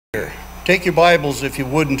Take your Bibles, if you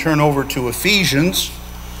would, and turn over to Ephesians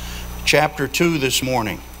chapter 2 this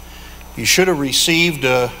morning. You should have received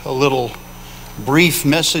a little brief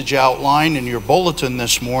message outline in your bulletin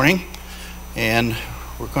this morning, and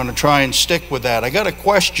we're going to try and stick with that. I got a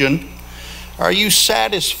question. Are you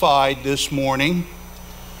satisfied this morning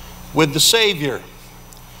with the Savior?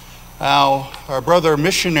 Now, our brother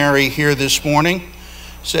missionary here this morning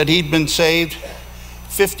said he'd been saved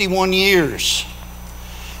 51 years.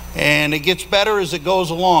 And it gets better as it goes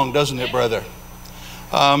along, doesn't it, brother?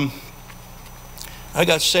 I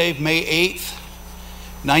got saved May 8th,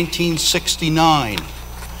 1969.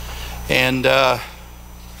 And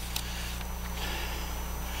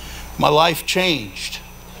my life changed.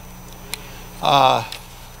 I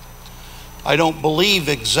don't believe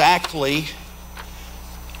exactly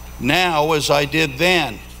now as I did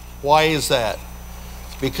then. Why is that?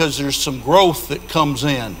 Because there's some growth that comes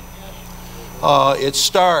in. It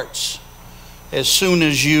starts as soon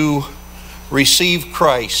as you receive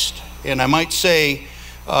Christ. And I might say,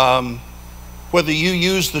 whether you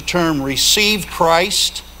use the term receive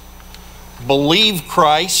Christ, believe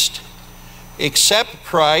Christ, accept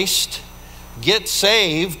Christ, get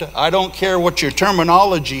saved, I don't care what your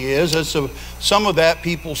terminology is. Some of that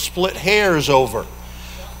people split hairs over.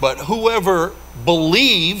 But whoever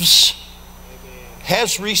believes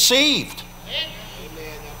has received.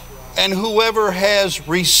 And whoever has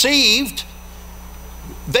received,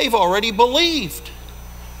 they've already believed.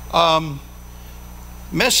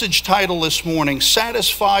 Message title this morning,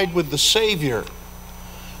 Satisfied with the Savior.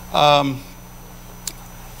 I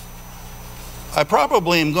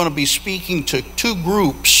probably am going to be speaking to two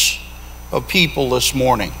groups of people this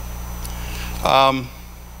morning. The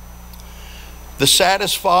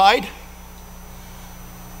satisfied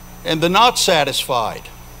and the not satisfied.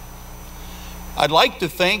 I'd like to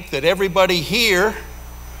think that everybody here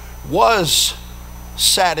was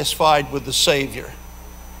satisfied with the Savior,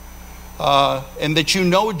 and that you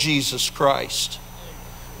know Jesus Christ,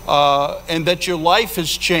 and that your life has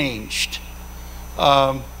changed.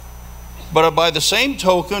 But by the same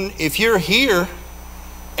token, if you're here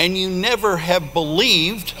and you never have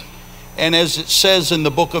believed, and as it says in the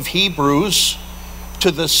book of Hebrews,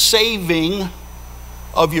 to the saving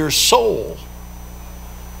of your soul,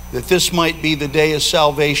 that this might be the day of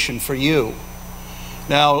salvation for you.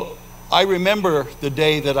 Now, I remember the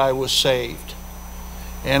day that I was saved,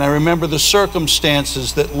 and I remember the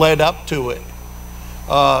circumstances that led up to it,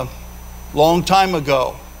 long time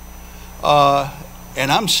ago,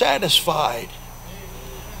 and I'm satisfied.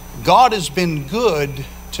 God has been good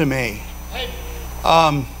to me.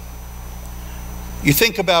 You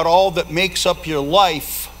think about all that makes up your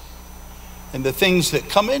life and the things that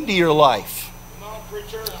come into your life.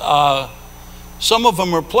 Some of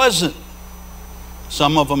them are pleasant,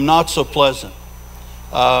 some of them not so pleasant.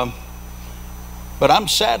 But I'm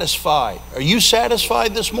satisfied. Are you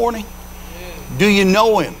satisfied this morning? Do you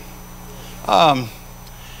know Him?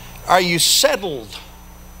 Are you settled?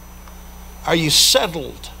 Are you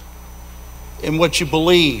settled in what you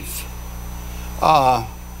believe? Do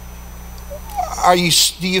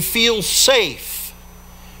you feel safe?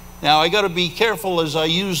 Now, I got to be careful as I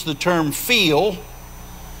use the term feel.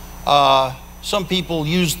 Some people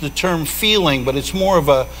use the term feeling, but it's more of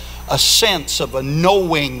a sense of a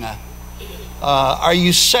knowing. Are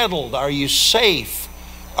you settled? Are you safe?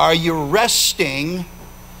 Are you resting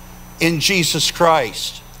in Jesus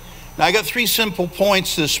Christ? Now, I got three simple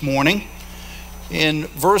points this morning. In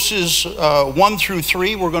verses 1 through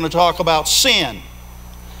 3, we're going to talk about sin.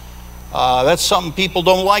 That's something people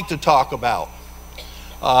don't like to talk about.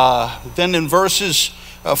 Then in verses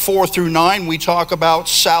 4 through 9, we talk about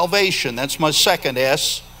salvation. That's my second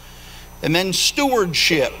S. And then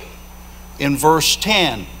stewardship in verse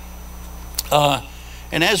 10.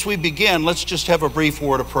 And as we begin, let's just have a brief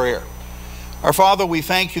word of prayer. Our Father, we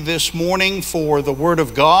thank you this morning for the Word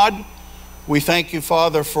of God. We thank you,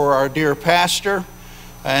 Father, for our dear pastor.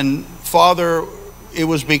 And Father, it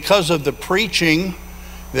was because of the preaching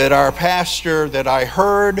that our pastor that I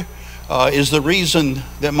heard is the reason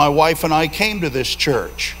that my wife and I came to this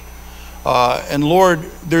church. And Lord,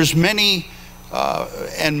 there's many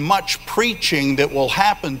and much preaching that will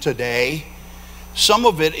happen today. Some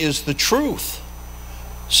of it is the truth.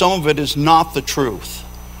 Some of it is not the truth.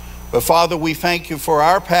 But Father, we thank you for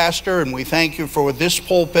our pastor, and we thank you for this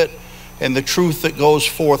pulpit and the truth that goes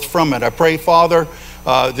forth from it. I pray, Father,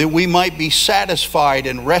 that we might be satisfied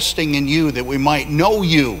and resting in you, that we might know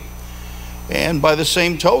you. And by the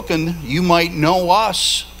same token, you might know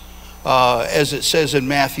us, as it says in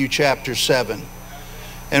Matthew chapter 7.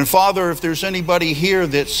 And Father, if there's anybody here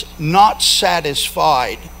that's not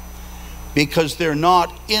satisfied because they're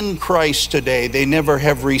not in Christ today. They never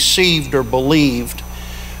have received or believed.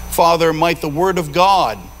 Father, might the Word of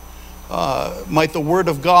God,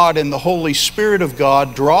 and the Holy Spirit of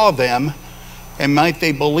God draw them, and might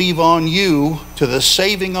they believe on you to the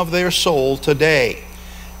saving of their soul today.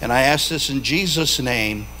 And I ask this in Jesus'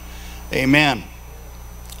 name, amen.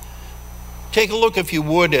 Take a look, if you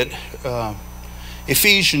would, at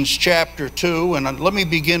Ephesians chapter 2, and let me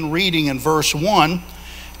begin reading in verse 1.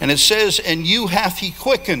 And it says, and you hath he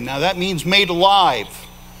quickened. Now that means made alive.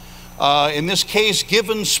 In this case,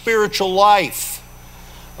 given spiritual life.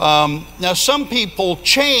 Now some people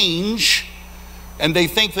change and they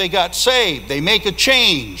think they got saved. They make a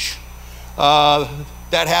change. That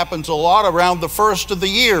happens a lot around the first of the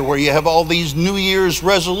year, where you have all these New Year's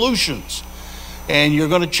resolutions and you're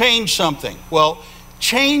going to change something. Well,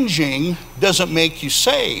 changing doesn't make you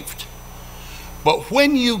saved. But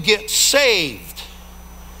when you get saved,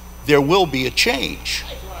 there will be a change.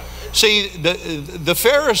 See, the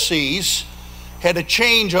Pharisees had a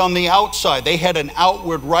change on the outside. They had an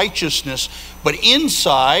outward righteousness, but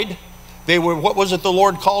inside they were, what was it the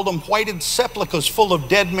Lord called them? Whited sepulchres full of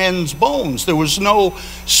dead men's bones. There was no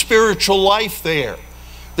spiritual life there.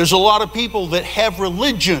 There's a lot of people that have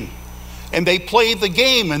religion and they play the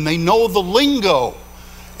game and they know the lingo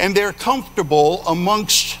and they're comfortable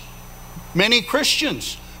amongst many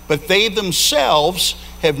Christians, but they themselves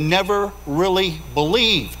have never really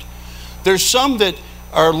believed. There's some that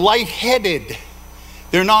are lightheaded.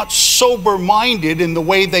 They're not sober-minded in the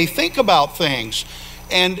way they think about things,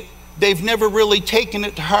 and they've never really taken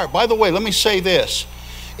it to heart. By the way, let me say this.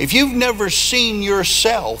 If you've never seen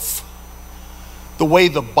yourself the way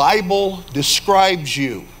the Bible describes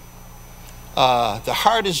you, the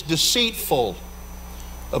heart is deceitful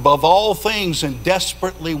above all things and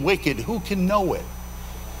desperately wicked. Who can know it?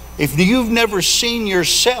 If you've never seen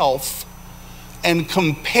yourself and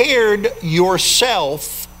compared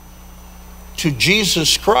yourself to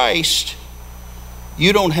Jesus Christ,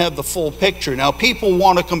 you don't have the full picture. Now, people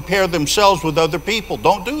want to compare themselves with other people.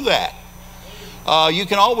 Don't do that. You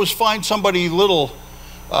can always find somebody a little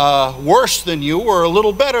worse than you or a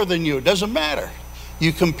little better than you. It doesn't matter.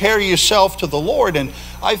 You compare yourself to the Lord. And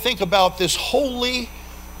I think about this holy,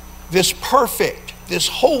 this perfect, this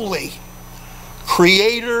holy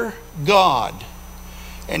Creator God,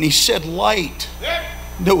 and he said light.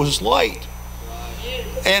 There was light,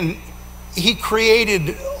 and he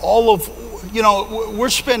created all of, we're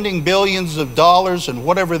spending billions of dollars and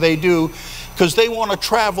whatever they do because they want to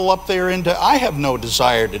travel up there into, I have no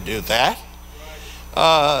desire to do that.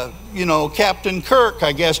 Captain Kirk,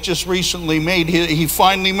 I guess, just recently he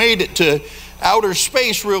finally made it to outer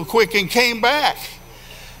space real quick and came back.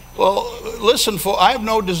 Well, listen, I have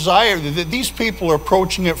no desire. These people are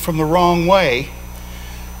approaching it from the wrong way.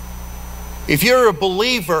 If you're a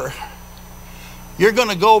believer, you're going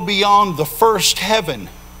to go beyond the first heaven,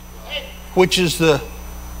 which is the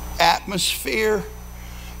atmosphere.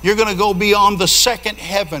 You're going to go beyond the second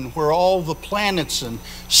heaven, where all the planets and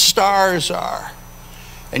stars are.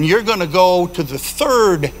 And you're going to go to the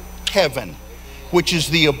third heaven, which is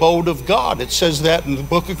the abode of God. It says that in the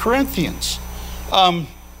book of Corinthians.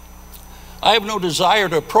 I have no desire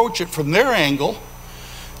to approach it from their angle.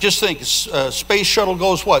 Just think, space shuttle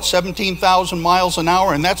goes, 17,000 miles an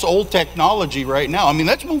hour, and that's old technology right now. I mean,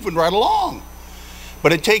 that's moving right along.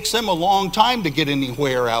 But it takes them a long time to get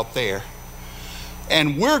anywhere out there.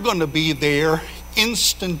 And we're going to be there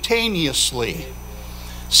instantaneously.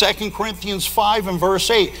 2 Corinthians 5 and verse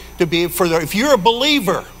 8, if you're a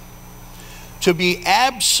believer, to be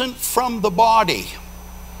absent from the body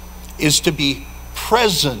is to be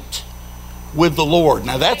present with the Lord.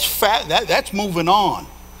 Now that's moving on.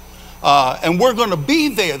 And we're going to be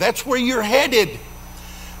there. That's where you're headed.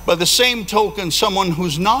 By the same token, someone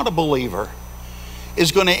who's not a believer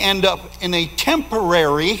is going to end up in a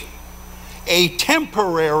temporary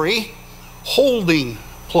holding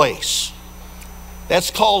place.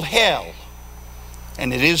 That's called hell.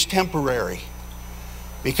 And it is temporary,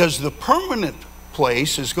 because the permanent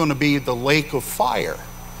place is going to be the lake of fire.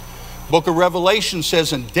 Book of Revelation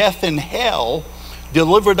says, and death and hell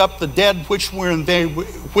delivered up the dead which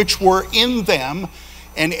were in them,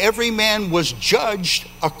 and every man was judged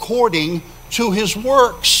according to his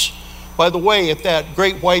works. By the way, at that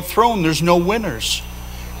great white throne, there's no winners.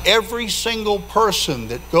 Every single person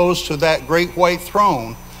that goes to that great white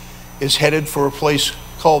throne is headed for a place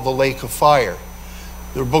called the lake of fire.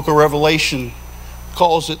 The book of Revelation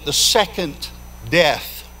calls it the second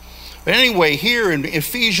death. But anyway, here in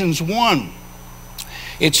Ephesians 1,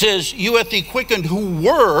 it says, you hath he quickened who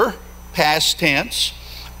were, past tense,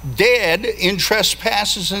 dead in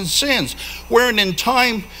trespasses and sins, wherein in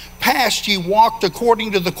time past ye walked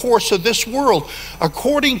according to the course of this world,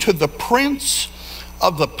 according to the prince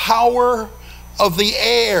of the power of the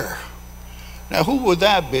air. Now, who would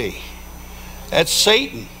that be? That's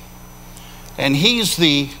Satan. And he's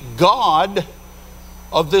the god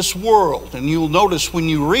of this world. And you'll notice when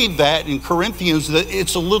you read that in Corinthians that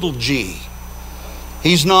it's a little g.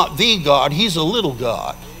 He's not the God, he's a little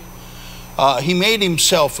god. He made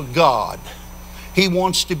himself a god. He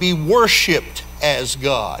wants to be worshiped as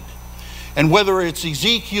God. And whether it's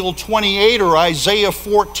Ezekiel 28 or Isaiah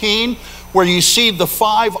 14, where you see the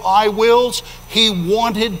 5 I wills, he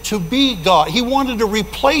wanted to be God. He wanted to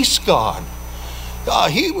replace God.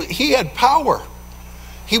 He had power.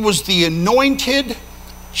 He was the anointed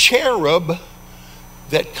cherub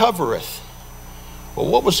that covereth. Well,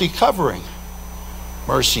 what was he covering?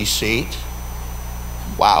 Mercy seat.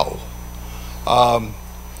 Wow.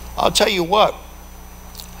 I'll tell you what,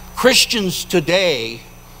 Christians today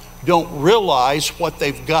don't realize what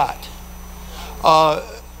they've got.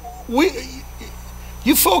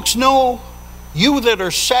 You folks know, you that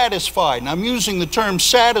are satisfied, and I'm using the term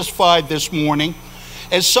satisfied this morning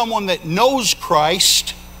as someone that knows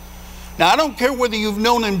Christ. Now, I don't care whether you've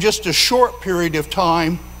known him just a short period of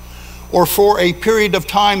time or for a period of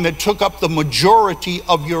time that took up the majority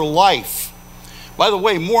of your life. By the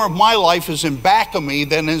way, more of my life is in back of me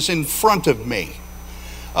than is in front of me.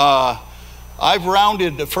 I've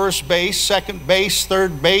rounded the first base, second base,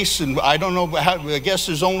 third base, and I don't know how, I guess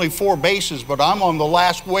there's only 4 bases, but I'm on the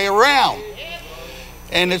last way around.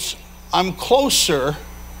 And I'm closer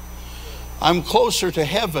to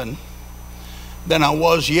heaven than I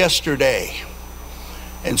was yesterday.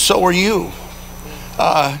 And so are you.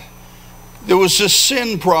 There was this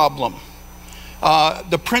sin problem.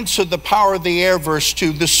 The prince of the power of the air, verse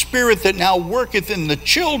 2, the spirit that now worketh in the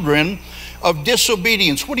children of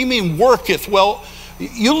disobedience. What do you mean worketh? Well,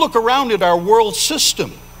 you look around at our world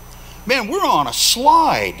system. Man, we're on a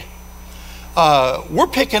slide. We're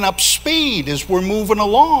picking up speed as we're moving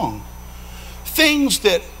along. Things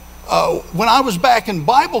that, when I was back in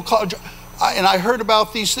Bible college, and I heard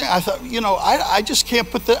about these things, I thought, I just can't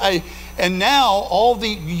put that. And now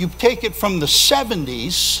you take it from the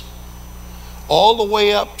 70s all the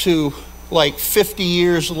way up to like 50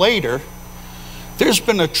 years later, there's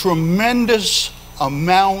been a tremendous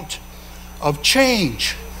amount of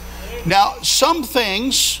change. Now, some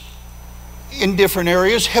things in different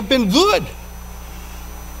areas have been good,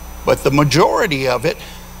 but the majority of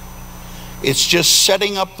it's just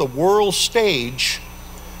setting up the world stage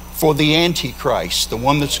for the Antichrist, the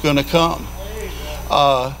one that's going to come.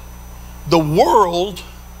 The world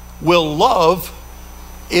will love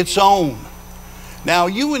its own. Now,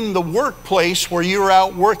 you in the workplace where you're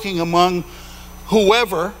out working among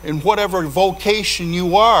whoever, in whatever vocation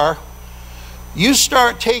you are, you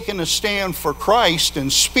start taking a stand for Christ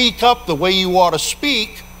and speak up the way you ought to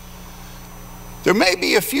speak. There may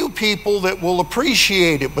be a few people that will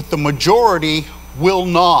appreciate it, but the majority will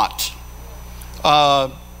not.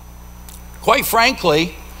 Quite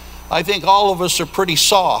frankly, I think all of us are pretty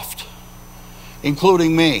soft,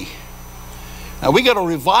 including me. Now, we got a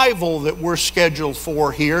revival that we're scheduled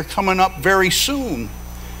for here coming up very soon.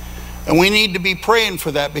 And we need to be praying for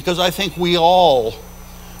that because I think we all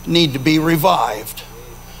need to be revived.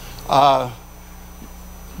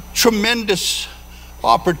 Tremendous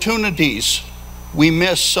opportunities we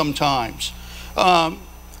miss sometimes.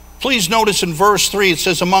 Please notice in verse 3, it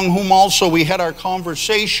says, among whom also we had our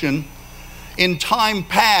conversation in time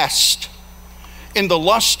past, in the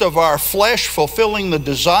lust of our flesh, fulfilling the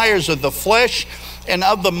desires of the flesh and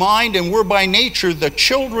of the mind, and we're by nature the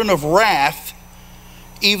children of wrath,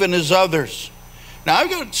 even as others. Now, I've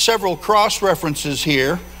got several cross references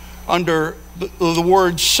here under the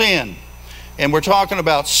word sin. And we're talking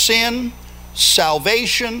about sin,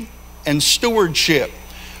 salvation, and stewardship.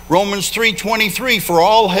 Romans 3:23, for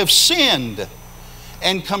all have sinned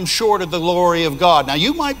and come short of the glory of God. Now,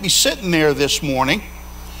 you might be sitting there this morning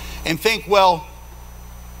and think, well,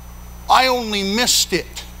 I only missed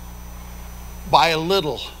it by a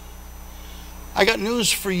little. I got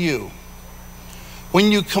news for you.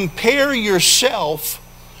 When you compare yourself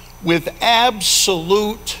with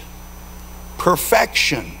absolute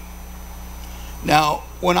perfection. Now,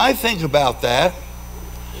 when I think about that,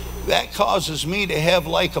 that causes me to have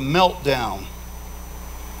like a meltdown.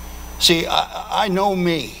 See, I know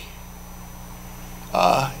me.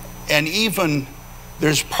 And even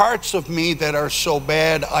there's parts of me that are so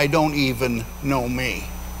bad I don't even know me.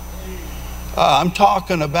 I'm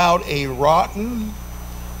talking about a rotten,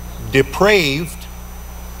 depraved,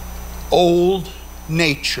 old,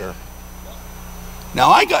 nature. Now,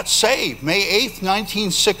 I got saved May 8th,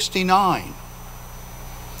 1969.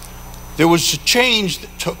 There was a change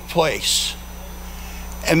that took place.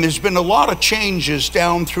 And there's been a lot of changes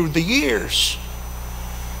down through the years.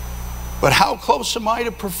 But how close am I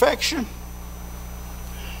to perfection?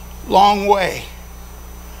 Long way.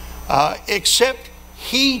 Except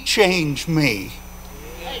He changed me.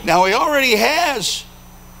 Now, He already has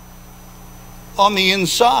on the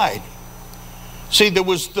inside. See, there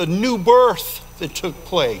was the new birth that took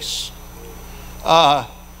place.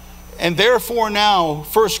 And therefore now,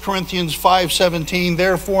 1 Corinthians 5:17,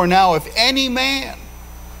 therefore now, if any man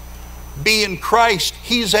be in Christ,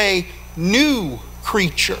 he's a new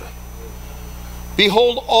creature.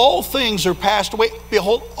 Behold, all things are passed away.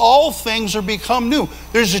 Behold, all things are become new.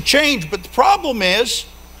 There's a change, but the problem is,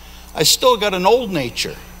 I still got an old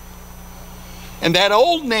nature. And that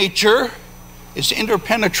old nature is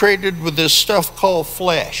interpenetrated with this stuff called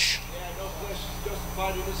flesh. Yeah, no flesh is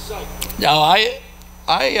justified in His sight. Now,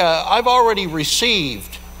 I've already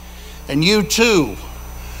received, and you too,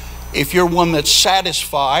 if you're one that's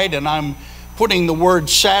satisfied, and I'm putting the word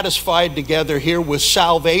satisfied together here with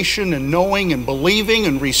salvation and knowing and believing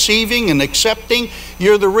and receiving and accepting,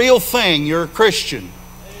 you're the real thing, you're a Christian.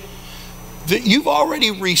 That you've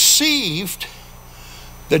already received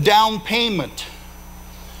the down payment.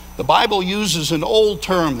 The Bible uses an old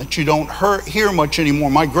term that you don't hear much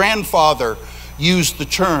anymore. My grandfather used the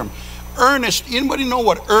term. Earnest, anybody know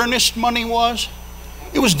what earnest money was?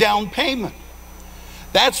 It was down payment.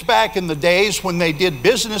 That's back in the days when they did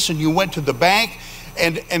business and you went to the bank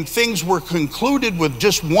and things were concluded with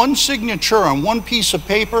just one signature on one piece of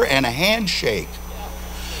paper and a handshake.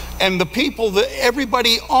 And the people that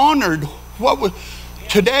everybody honored what was.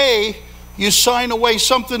 Today, you sign away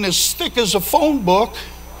something as thick as a phone book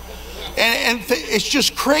and it's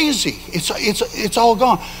just crazy. It's all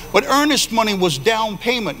gone. But earnest money was down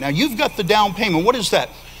payment. Now you've got the down payment. What is that?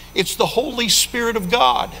 It's the Holy Spirit of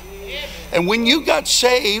God. And when you got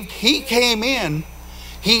saved, He came in.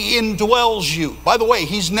 He indwells you. By the way,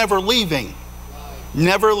 He's never leaving.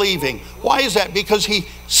 Never leaving. Why is that? Because He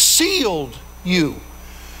sealed you.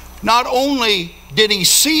 Not only did He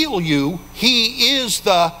seal you, He is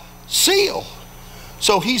the seal.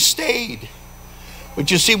 So He stayed. But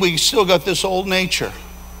you see, we still got this old nature.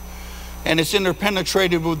 And it's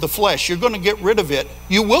interpenetrated with the flesh. You're going to get rid of it.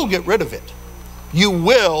 You will get rid of it. You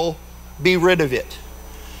will be rid of it.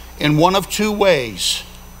 In one of two ways.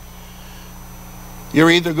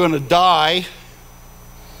 You're either going to die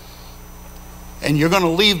and you're going to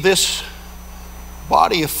leave this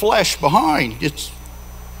body of flesh behind.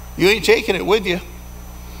 You ain't taking it with you.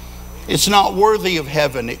 It's not worthy of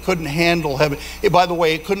heaven. It couldn't handle heaven. By the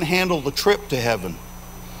way, it couldn't handle the trip to heaven.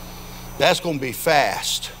 That's going to be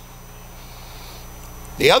fast.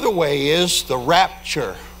 The other way is the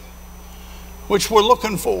rapture, which we're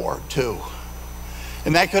looking forward to.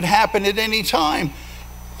 And that could happen at any time.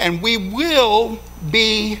 And we will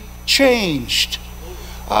be changed.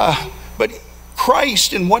 But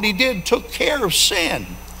Christ and what He did took care of sin.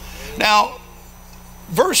 Now,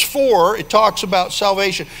 verse 4, it talks about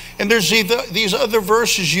salvation. And there's these other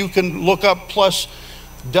verses you can look up, plus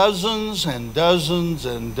dozens and dozens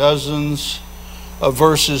and dozens of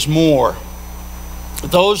verses more.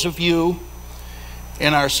 Those of you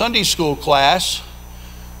in our Sunday school class,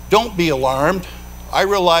 don't be alarmed. I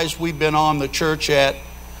realize we've been on the church at,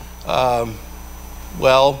 on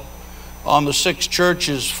the 6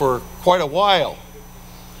 churches for quite a while.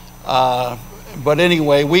 But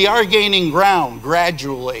anyway, we are gaining ground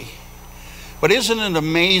gradually. But isn't it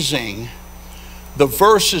amazing the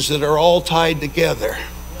verses that are all tied together?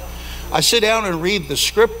 I sit down and read the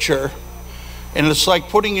scripture, and it's like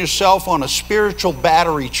putting yourself on a spiritual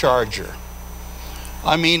battery charger.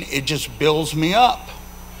 I mean, it just builds me up.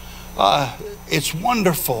 It's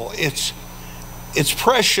wonderful. It's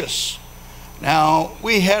precious. Now,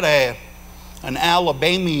 we had an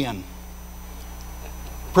Alabamian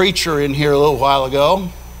preacher in here a little while ago.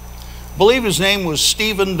 I believe his name was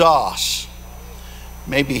Stephen Doss.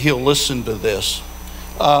 Maybe he'll listen to this.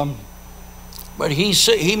 But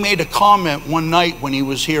he made a comment one night when he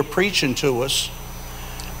was here preaching to us.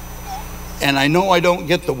 And I know I don't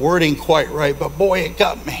get the wording quite right, but boy, it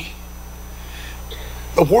got me.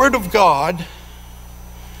 The Word of God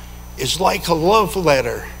is like a love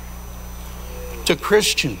letter to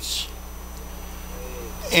Christians.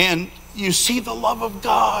 And you see the love of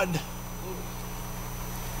God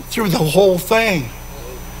through the whole thing.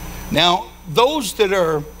 Now, those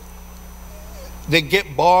that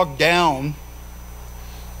get bogged down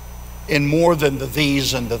in more than the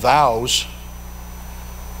these and the thous,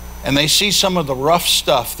 and they see some of the rough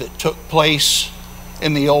stuff that took place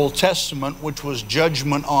in the Old Testament, which was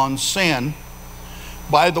judgment on sin.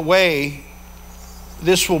 By the way,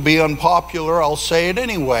 this will be unpopular, I'll say it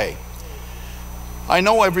anyway. I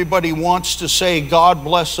know everybody wants to say, God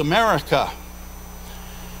bless America.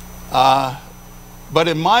 But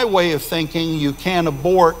in my way of thinking, you can't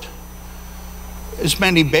abort as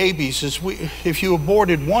many babies as if you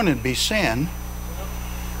aborted one, it'd be sin.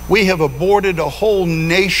 We have aborted a whole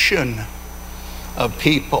nation of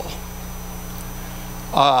people.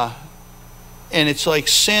 And it's like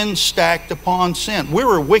sin stacked upon sin.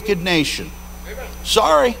 We're a wicked nation. Amen.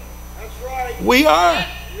 Sorry. That's right. We are.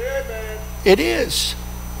 Yeah, man. It is.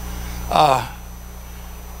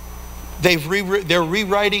 They're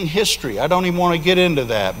rewriting history. I don't even want to get into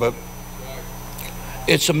that, but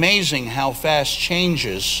it's amazing how fast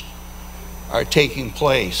changes are taking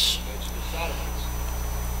place.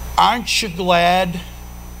 Aren't you glad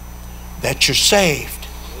that you're saved?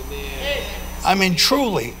 I mean,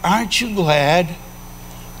 truly, aren't you glad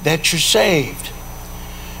that you're saved?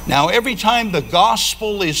 Now, every time the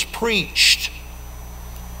gospel is preached,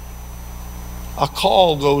 a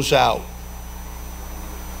call goes out.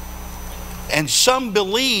 And some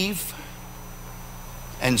believe,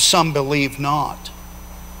 and some believe not.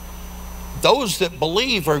 Those that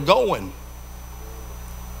believe are going.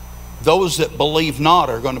 Those that believe not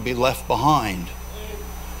are going to be left behind.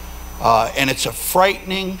 And it's a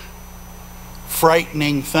frightening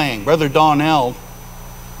thing. Brother Donnell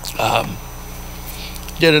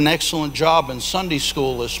did an excellent job in Sunday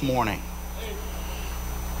school this morning.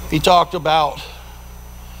 He talked about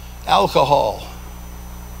alcohol.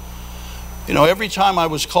 You know, every time I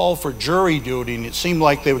was called for jury duty, and it seemed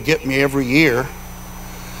like they would get me every year,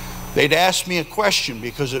 they'd ask me a question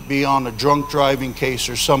because it'd be on a drunk driving case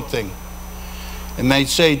or something. And they'd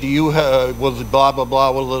say, do you will it blah, blah,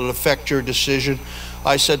 blah, will it affect your decision?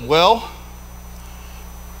 I said, well,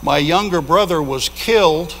 my younger brother was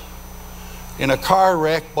killed in a car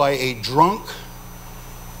wreck by a drunk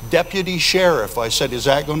deputy sheriff. I said, is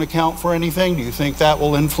that going to count for anything? Do you think that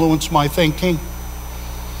will influence my thinking?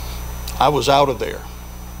 I was out of there.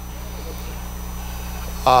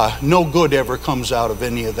 No good ever comes out of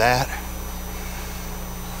any of that.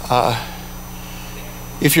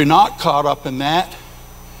 If you're not caught up in that,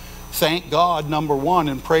 thank God, number one,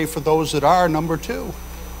 and pray for those that are, number two.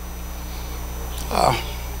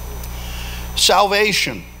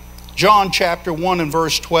 Salvation. John chapter 1 and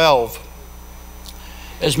verse 12.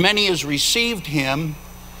 As many as received him,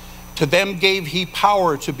 to them gave he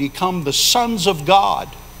power to become the sons of God,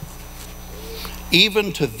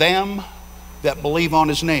 even to them that believe on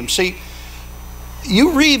his name. See,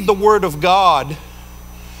 you read the word of God,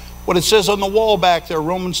 what it says on the wall back there,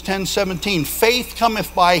 Romans 10:17, faith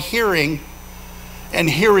cometh by hearing, and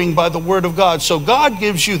hearing by the word of God. So God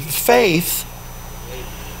gives you the faith,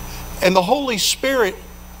 and the Holy Spirit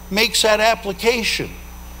makes that application.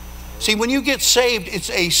 See, when you get saved, it's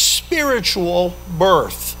a spiritual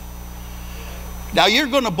birth. Now, you're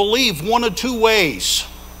going to believe one of two ways.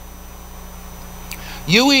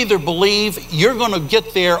 You either believe you're going to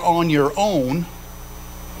get there on your own,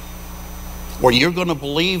 or you're going to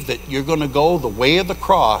believe that you're going to go the way of the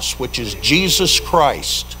cross, which is Jesus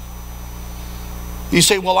Christ. You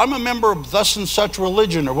say, well, I'm a member of thus and such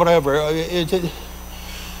religion or whatever.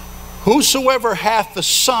 Whosoever hath the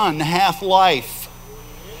Son hath life,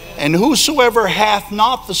 and whosoever hath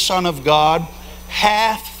not the Son of God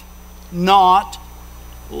hath not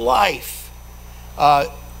life.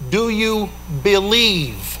 Do you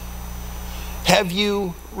believe? Have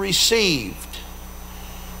you received?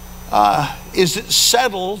 Is it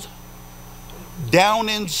settled down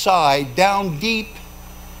inside, down deep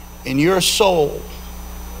in your soul,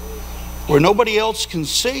 where nobody else can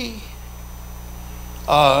see?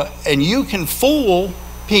 And you can fool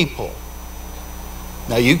people.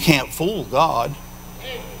 Now, you can't fool God.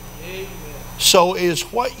 So is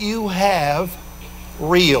what you have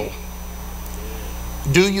real?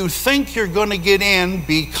 Do you think you're going to get in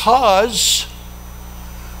because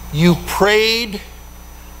you prayed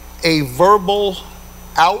a verbal,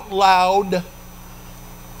 out loud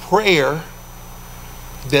prayer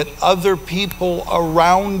that other people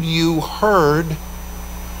around you heard?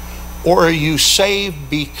 Or are you saved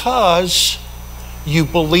because you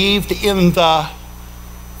believed in the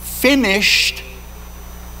finished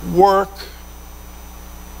work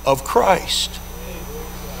of Christ?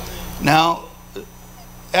 Now,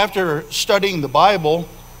 after studying the Bible,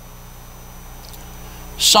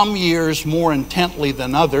 some years more intently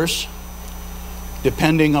than others,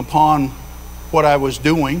 depending upon what I was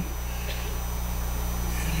doing,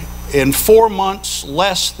 In 4 months,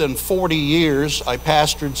 less than 40 years, I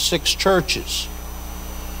pastored 6 churches.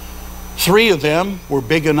 3 of them were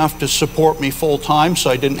big enough to support me full time, so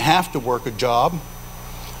I didn't have to work a job.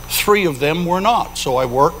 3 of them were not, so I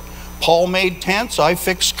worked. Paul made tents, I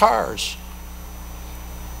fixed cars.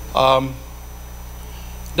 Doesn't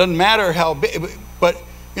matter how big, but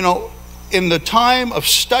you know, in the time of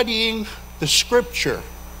studying the scripture,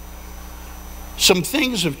 some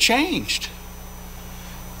things have changed.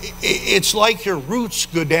 It's like your roots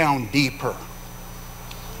go down deeper.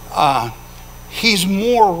 He's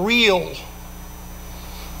more real.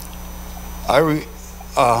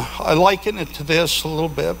 I liken it to this a little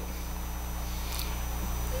bit.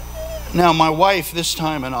 Now, my wife this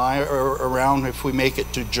time and I are around, if we make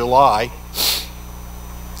it to July.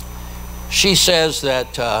 She says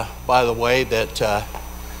that, by the way, that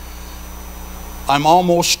I'm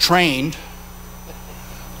almost trained.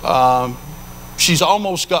 She's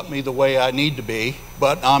almost got me the way I need to be,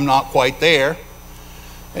 but I'm not quite there.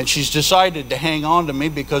 And she's decided to hang on to me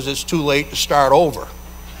because it's too late to start over.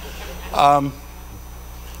 But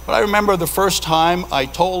I remember the first time I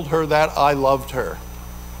told her that I loved her.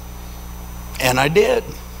 And I did.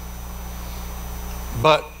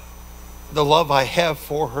 But the love I have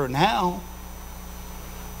for her now,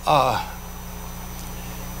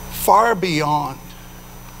 far beyond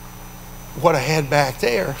what I had back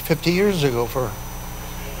there 50 years ago for her.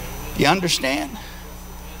 You understand?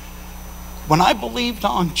 When I believed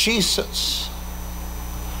on Jesus,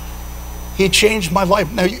 He changed my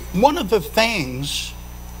life. Now, one of the things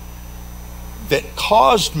that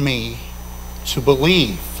caused me to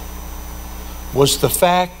believe was the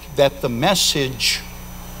fact that the message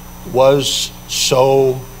was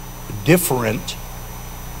so different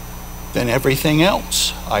than everything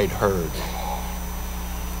else I'd heard.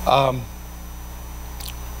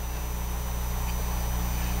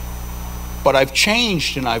 But I've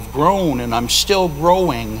changed and I've grown and I'm still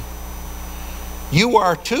growing. You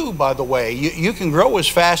are too, by the way. You can grow as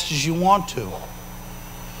fast as you want to.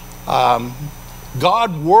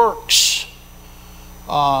 God works.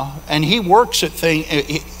 And He works at things.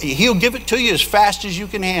 He'll give it to you as fast as you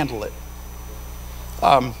can handle it.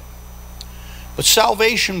 But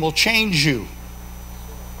salvation will change you.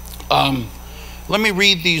 Let me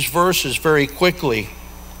read these verses very quickly.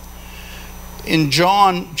 In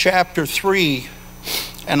John chapter 3,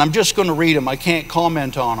 and I'm just going to read them. I can't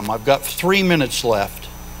comment on them. I've got 3 minutes left.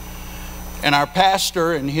 And our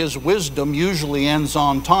pastor, in his wisdom, usually ends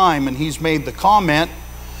on time, and he's made the comment,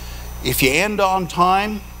 if you end on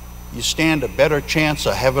time, you stand a better chance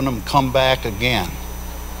of having them come back again.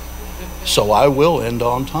 So I will end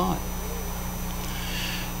on time.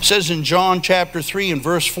 It says in John chapter 3 and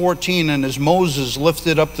verse 14, and as Moses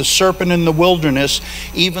lifted up the serpent in the wilderness,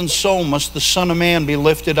 even so must the Son of Man be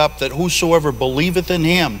lifted up, that whosoever believeth in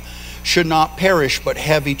Him should not perish, but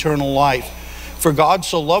have eternal life. For God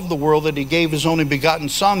so loved the world that He gave His only begotten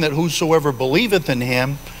Son, that whosoever believeth in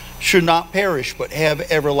Him should not perish, but have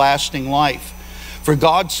everlasting life. For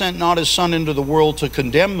God sent not His Son into the world to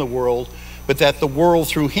condemn the world, but that the world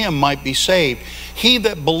through Him might be saved. He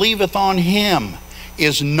that believeth on Him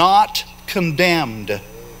is not condemned,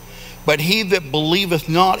 but he that believeth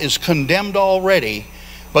not is condemned already,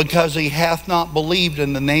 because he hath not believed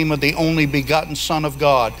in the name of the only begotten Son of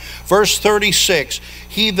God. Verse 36,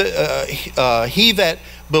 he that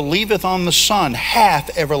believeth on the Son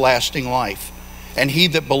hath everlasting life, and he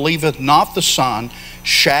that believeth not the Son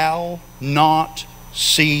shall not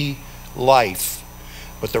see life,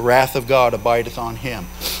 but the wrath of God abideth on him.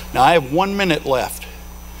 Now I have 1 minute left.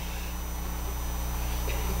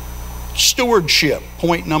 Stewardship,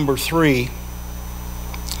 point number 3.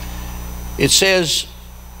 It says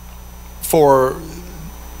for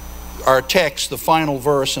our text, the final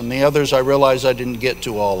verse, and the others I realize I didn't get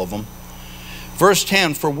to all of them. Verse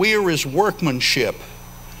 10, for we are His workmanship.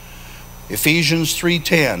 Ephesians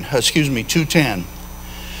 2:10.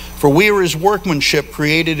 For we are His workmanship,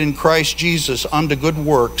 created in Christ Jesus unto good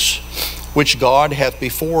works, which God hath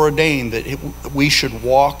before ordained that we should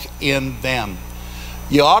walk in them.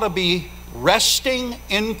 You ought to be resting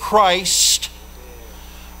in Christ,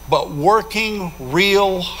 but working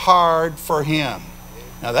real hard for Him.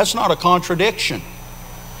 Now that's not a contradiction,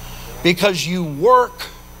 because you work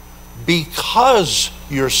because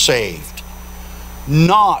you're saved,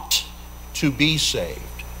 not to be saved.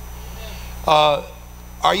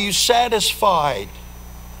 Are you satisfied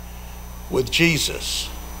with Jesus?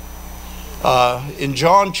 In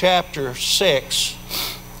John chapter 6,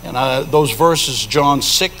 and those verses, John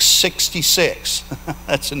 6:66,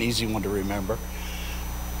 that's an easy one to remember.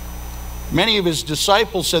 Many of his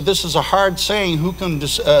disciples said, this is a hard saying, who can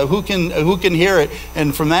hear it?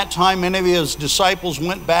 And from that time, many of his disciples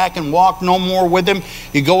went back and walked no more with him.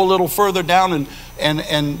 You go a little further down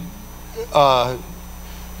and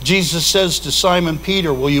Jesus says to Simon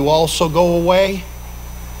Peter, will you also go away?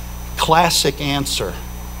 Classic answer.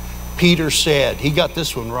 Peter said, he got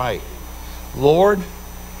this one right, Lord,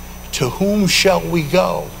 to whom shall we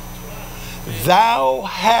go? Thou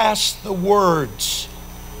hast the words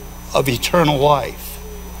of eternal life.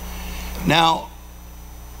 Now,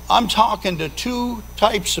 I'm talking to two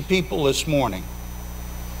types of people this morning.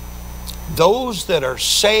 Those that are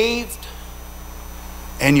saved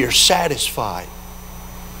and you're satisfied.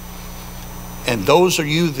 And those of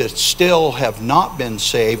you that still have not been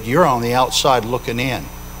saved, you're on the outside looking in.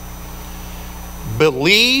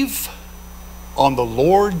 Believe on the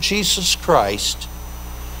Lord Jesus Christ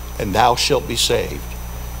and thou shalt be saved.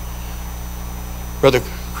 Brother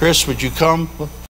Chris, would you come?